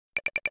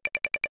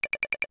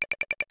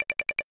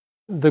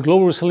The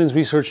Global Resilience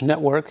Research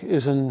Network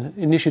is an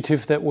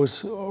initiative that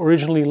was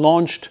originally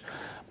launched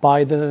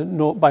by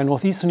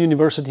Northeastern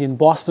University in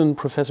Boston,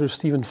 Professor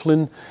Stephen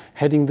Flynn,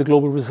 heading the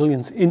Global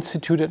Resilience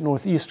Institute at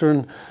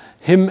Northeastern.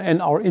 Him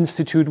and our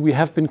institute, we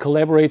have been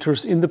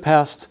collaborators in the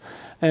past,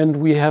 and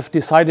we have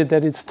decided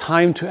that it's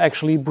time to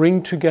actually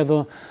bring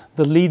together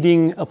the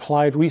leading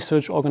applied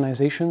research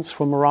organizations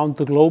from around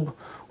the globe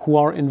who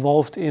are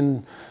involved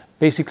in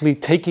basically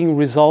taking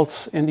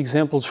results and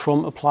examples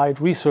from applied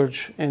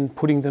research and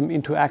putting them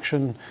into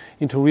action,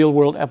 into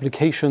real-world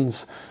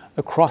applications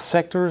across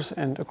sectors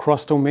and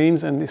across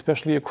domains, and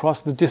especially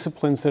across the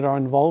disciplines that are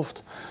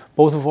involved.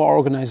 Both of our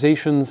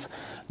organizations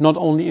not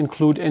only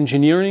include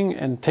engineering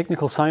and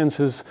technical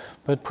sciences,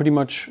 but pretty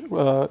much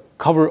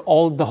cover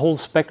the whole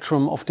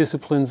spectrum of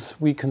disciplines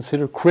we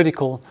consider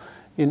critical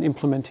in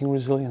implementing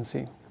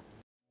resiliency.